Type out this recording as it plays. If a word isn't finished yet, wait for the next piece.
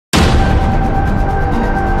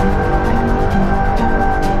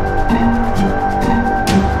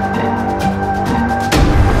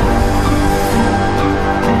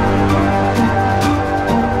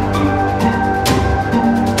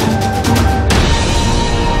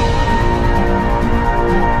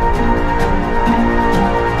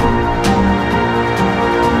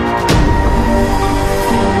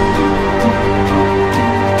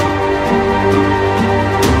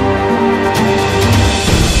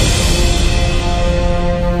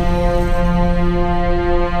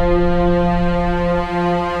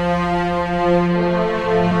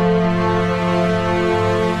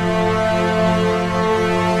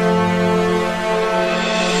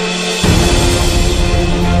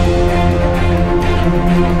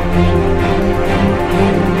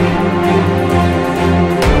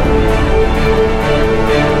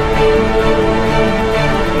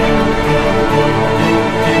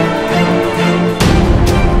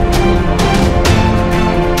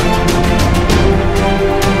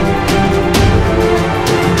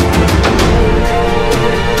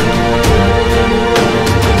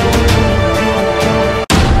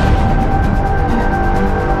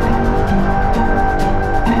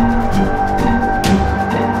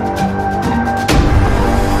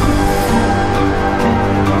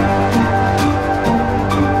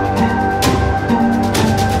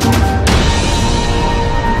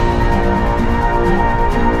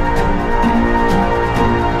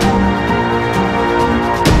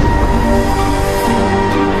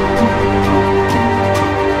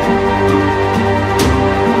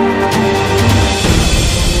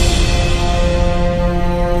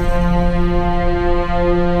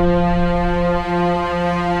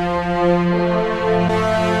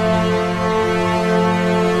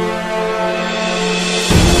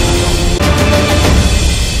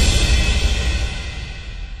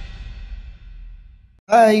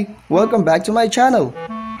Hi, welcome back to my channel.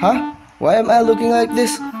 Huh? Why am I looking like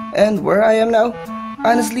this? And where I am now?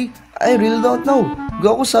 Honestly, I really don't know.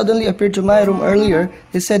 Goku suddenly appeared to my room earlier.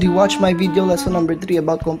 He said he watched my video lesson number 3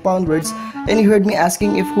 about compound words and he heard me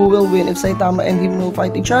asking if who will win if Saitama and him will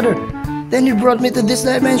fight each other. Then he brought me to this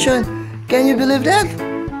dimension. Can you believe that?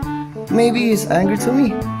 Maybe he's angry to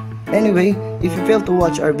me. Anyway, if you failed to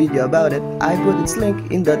watch our video about it, I put its link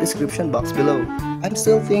in the description box below. I'm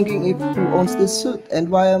still thinking if who owns this suit and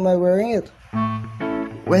why am I wearing it?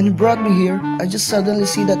 When he brought me here, I just suddenly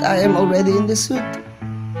see that I am already in this suit.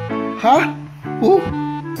 Huh? Who?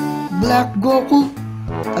 Black Goku?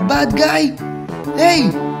 A bad guy? Hey,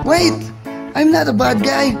 wait! I'm not a bad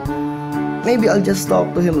guy. Maybe I'll just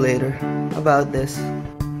talk to him later about this.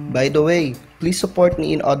 By the way, please support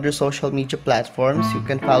me in other social media platforms. You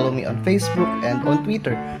can follow me on Facebook and on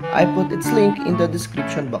Twitter. I put its link in the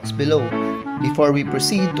description box below. Before we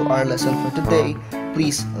proceed to our lesson for today,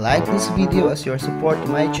 please like this video as your support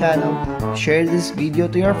to my channel. Share this video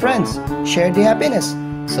to your friends. Share the happiness.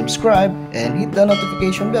 Subscribe and hit the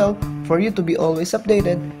notification bell for you to be always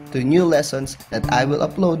updated to new lessons that I will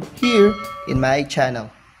upload here in my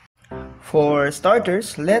channel. For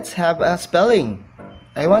starters, let's have a spelling.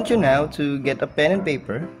 I want you now to get a pen and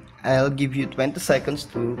paper. I'll give you 20 seconds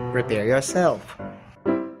to prepare yourself.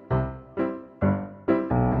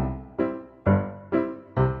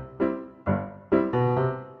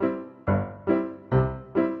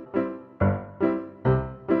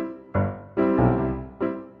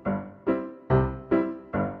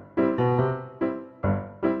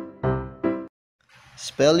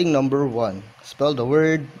 Spelling number 1. Spell the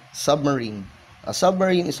word submarine. A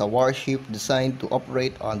submarine is a warship designed to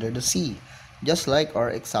operate under the sea, just like our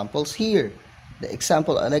examples here. The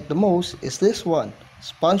example I like the most is this one.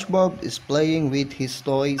 SpongeBob is playing with his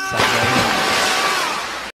toy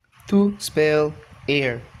submarine. 2. Spell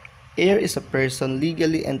heir. Heir is a person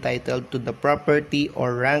legally entitled to the property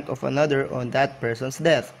or rank of another on that person's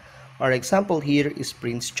death. Our example here is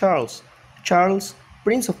Prince Charles. Charles,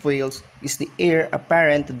 Prince of Wales, is the heir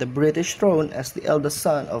apparent to the British throne as the eldest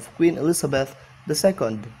son of Queen Elizabeth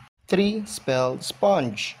II. 3. Spell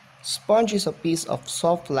sponge. Sponge is a piece of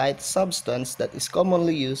soft light substance that is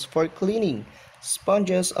commonly used for cleaning.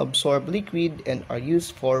 Sponges absorb liquid and are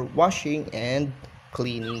used for washing and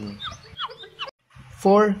cleaning.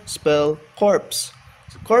 4. Spell corpse.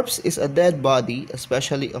 Corpse is a dead body,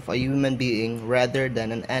 especially of a human being rather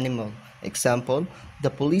than an animal. Example, the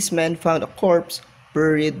policeman found a corpse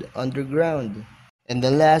buried underground. And the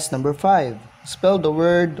last, number 5. Spell the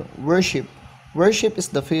word worship. Worship is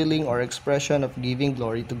the feeling or expression of giving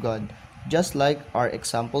glory to God. Just like our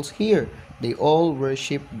examples here, they all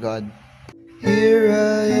worship God. Here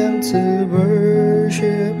I am to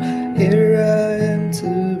worship, here I am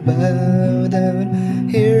to bow down,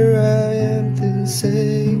 here I am to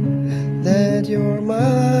say that you're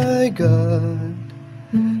my God.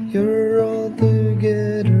 You're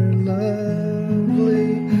altogether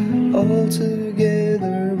lovely,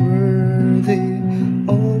 altogether worthy,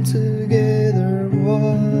 altogether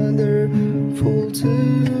wonderful to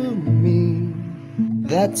me.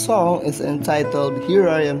 That song is entitled Here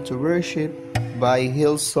I Am to Worship by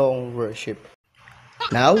Hillsong Worship.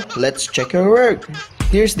 Now, let's check your work.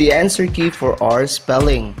 Here's the answer key for our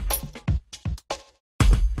spelling.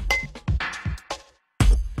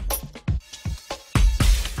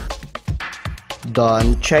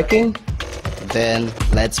 Done checking? Then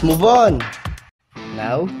let's move on.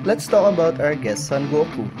 Now, let's talk about our guest son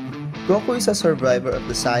Goku. Goku is a survivor of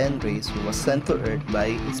the Saiyan race who was sent to Earth by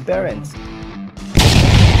his parents.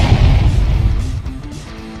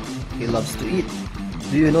 He loves to eat.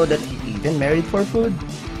 Do you know that he even married for food?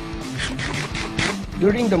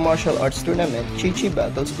 During the martial arts tournament, Chi-Chi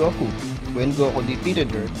battles Goku. When Goku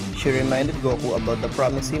defeated her, she reminded Goku about the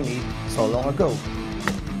promise he made so long ago.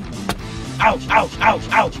 Ouch, ouch, ouch,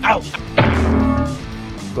 ouch, ouch!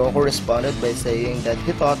 Goku responded by saying that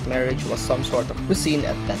he thought marriage was some sort of cuisine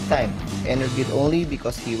at that time, and agreed only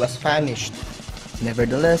because he was famished.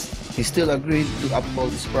 Nevertheless, he still agreed to uphold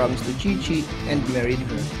his promise to Chi-Chi and married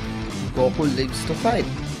her. Goku lives to fight.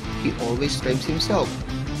 He always strives himself.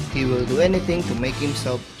 He will do anything to make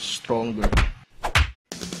himself stronger.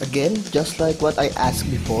 Again, just like what I asked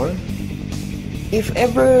before, if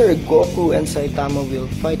ever Goku and Saitama will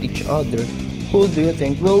fight each other, who do you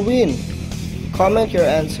think will win? Comment your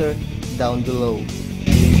answer down below.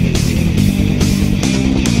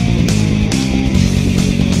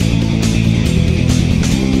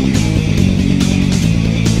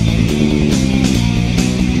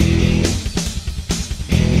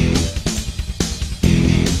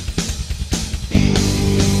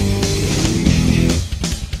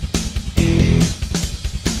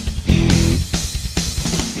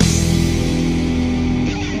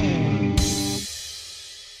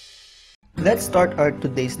 let's start our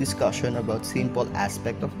today's discussion about simple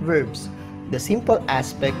aspect of verbs. The simple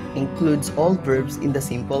aspect includes all verbs in the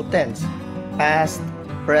simple tense, past,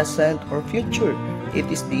 present, or future. It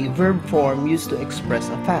is the verb form used to express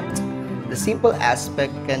a fact. The simple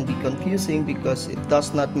aspect can be confusing because it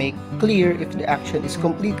does not make clear if the action is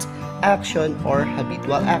complete action or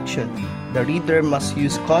habitual action. The reader must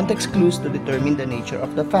use context clues to determine the nature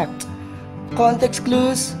of the fact. Context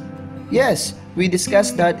clues? Yes, we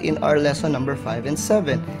discussed that in our lesson number 5 and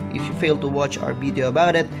 7. If you failed to watch our video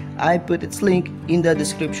about it, I put its link in the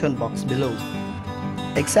description box below.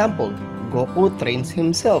 Example, Goku trains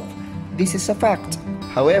himself. This is a fact.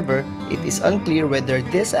 However, it is unclear whether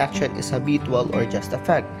this action is habitual or just a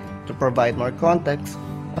fact. To provide more context,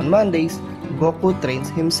 on Mondays, Goku trains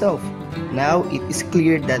himself. Now, it is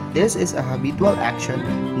clear that this is a habitual action,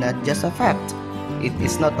 not just a fact. It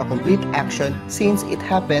is not a complete action since it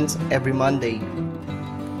happens every Monday.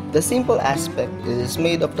 The simple aspect is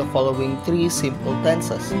made of the following three simple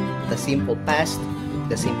tenses: the simple past,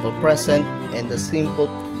 the simple present, and the simple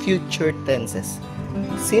future tenses.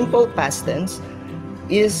 Simple past tense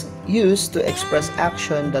is used to express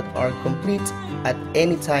action that are complete at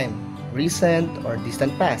any time, recent or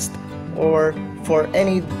distant past, or for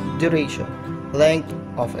any duration, length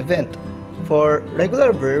of event. For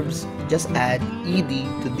regular verbs, just add ed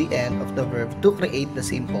to the end of the verb to create the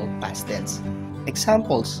simple past tense.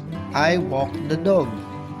 Examples: I walked the dog.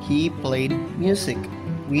 He played music.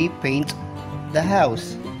 We paint the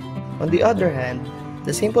house. On the other hand,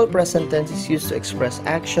 the simple present tense is used to express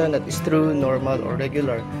action that is true, normal, or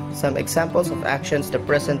regular. Some examples of actions the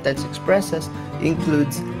present tense expresses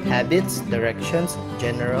includes habits, directions,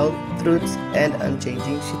 general, truths, and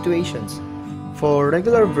unchanging situations. For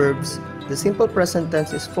regular verbs, the simple present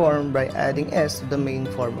tense is formed by adding s to the main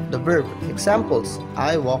form of the verb. Examples: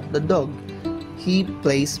 I walk the dog. He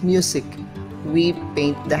plays music. We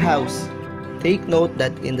paint the house. Take note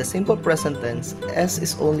that in the simple present tense, s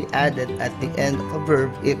is only added at the end of a verb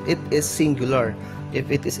if it is singular. If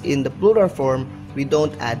it is in the plural form, we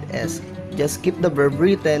don't add s. Just keep the verb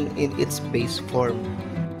written in its base form.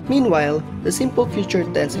 Meanwhile, the simple future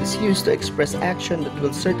tense is used to express action that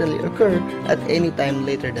will certainly occur at any time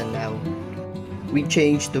later than now. We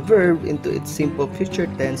change the verb into its simple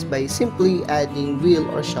future tense by simply adding will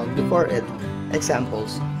or shall before it.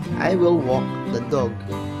 Examples: I will walk the dog.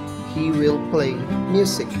 He will play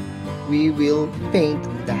music. We will paint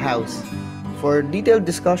the house. For detailed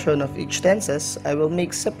discussion of each tenses, I will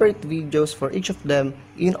make separate videos for each of them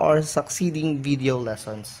in our succeeding video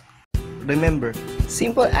lessons. Remember,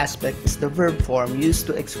 simple aspect is the verb form used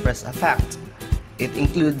to express a fact. It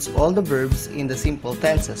includes all the verbs in the simple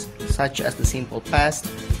tenses, such as the simple past,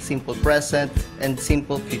 simple present, and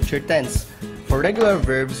simple future tense. For regular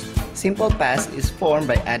verbs, simple past is formed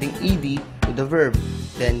by adding ed to the verb.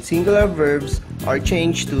 Then singular verbs are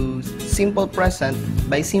changed to simple present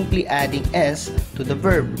by simply adding s to the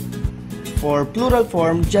verb. For plural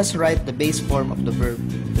form, just write the base form of the verb.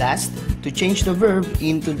 Last, to change the verb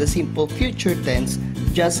into the simple future tense,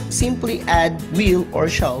 just simply add will or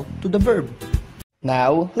shall to the verb.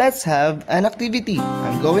 Now, let's have an activity.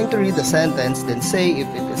 I'm going to read the sentence, then say if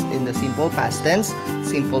it is in the simple past tense,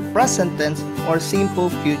 simple present tense, or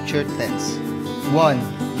simple future tense. 1.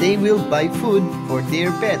 They will buy food for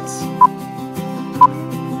their pets.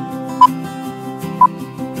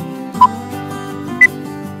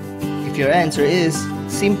 If your answer is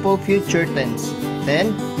simple future tense,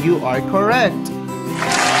 then you are correct.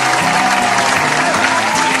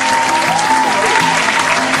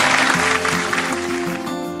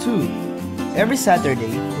 2. Every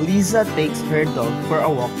Saturday, Lisa takes her dog for a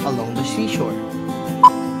walk along the seashore.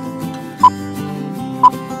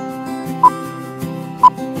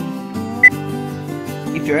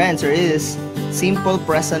 If your answer is simple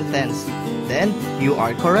present tense, then you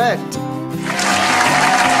are correct.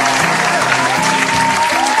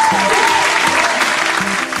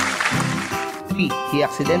 3. He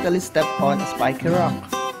accidentally stepped on a spiky rock.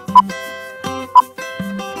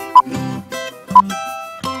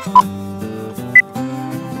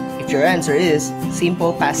 If your answer is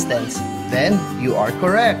simple past tense, then you are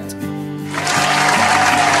correct.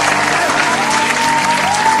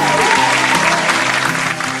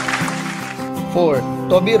 4.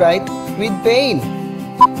 Toby write with pain.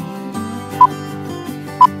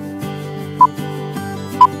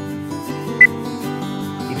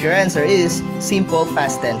 If your answer is simple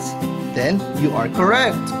past tense, then you are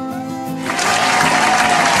correct.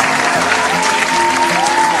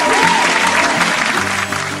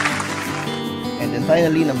 'And then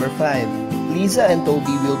finally, number 5. Lisa and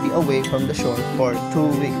Toby will be away from the shore for 2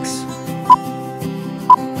 weeks.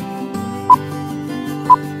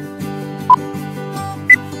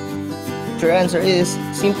 But your answer is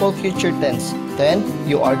simple future tense. Then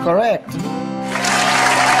you are correct.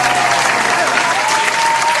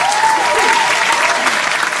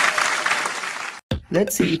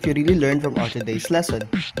 Let's see if you really learned from our today's lesson.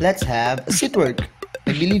 Let's have a sit work.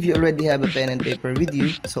 I believe you already have a pen and paper with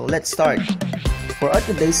you, so let's start. For our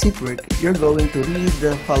today's sit work, you're going to read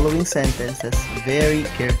the following sentences very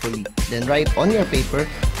carefully. Then write on your paper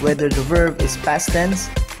whether the verb is past tense,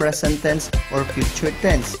 present tense, or future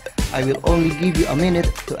tense. I will only give you a minute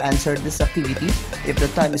to answer this activity. If the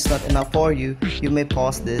time is not enough for you, you may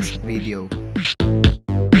pause this video.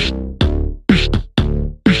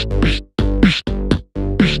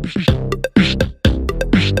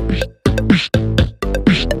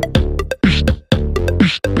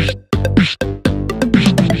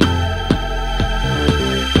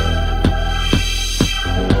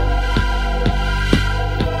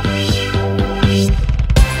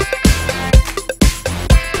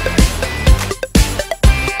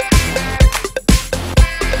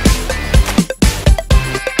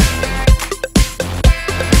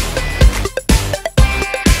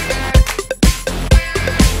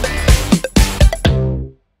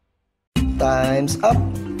 Time's up.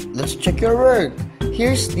 Let's check your work.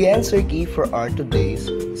 Here's the answer key for our today's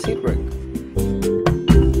sit work.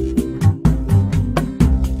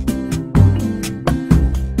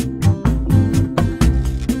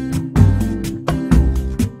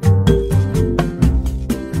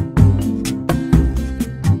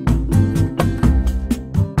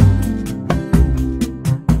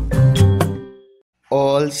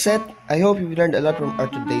 All set. I hope you learned a lot from our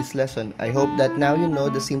today's lesson. I hope that now you know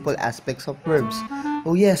the simple aspects of verbs.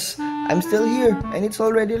 Oh yes, I'm still here and it's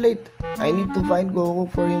already late. I need to find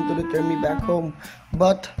Goku for him to return me back home.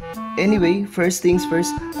 But anyway, first things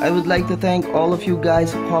first, I would like to thank all of you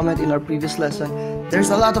guys who commented in our previous lesson. There's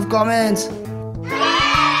a lot of comments.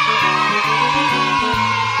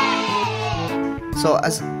 So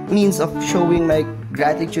as means of showing my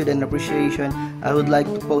gratitude and appreciation, I would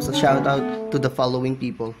like to post a shout out to the following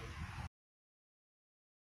people.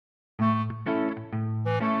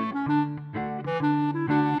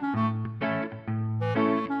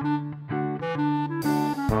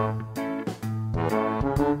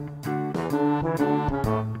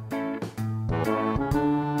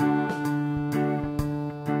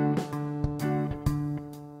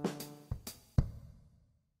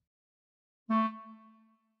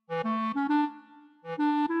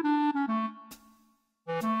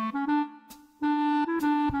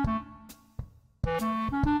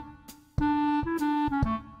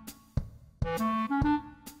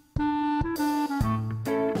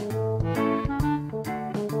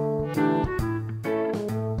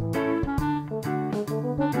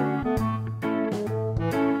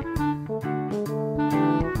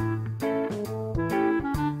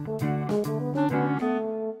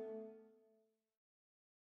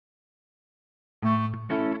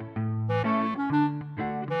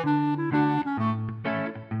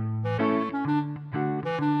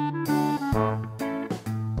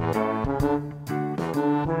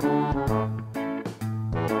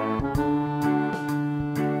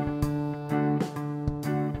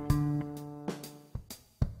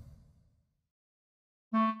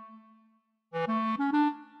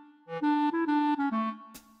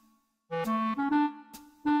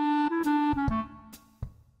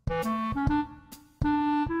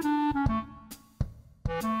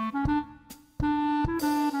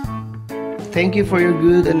 Thank you for your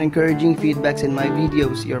good and encouraging feedbacks in my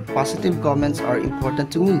videos. Your positive comments are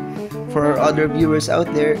important to me. For our other viewers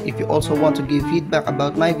out there, if you also want to give feedback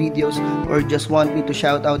about my videos or just want me to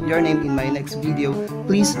shout out your name in my next video,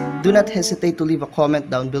 please do not hesitate to leave a comment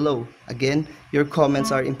down below. Again, your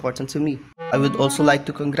comments are important to me. I would also like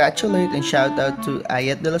to congratulate and shout out to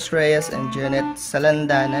Ayat de los Reyes and Janet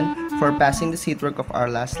Salandanan for passing the seat work of our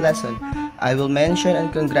last lesson. I will mention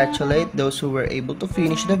and congratulate those who were able to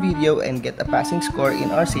finish the video and get a passing score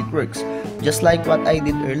in our seat works, just like what I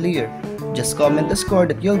did earlier. Just comment the score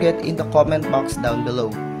that you'll get in the comment box down below.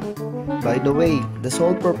 By the way, the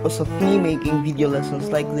sole purpose of me making video lessons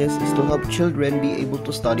like this is to help children be able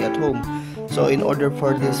to study at home. So in order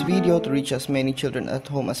for this video to reach as many children at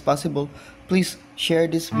home as possible, please share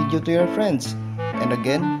this video to your friends. And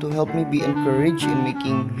again, to help me be encouraged in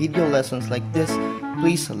making video lessons like this,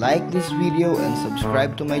 please like this video and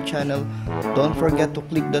subscribe to my channel. Don't forget to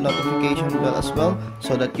click the notification bell as well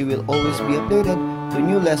so that you will always be updated to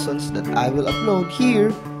new lessons that I will upload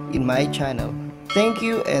here in my channel. Thank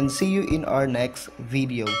you and see you in our next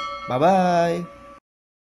video. Bye bye!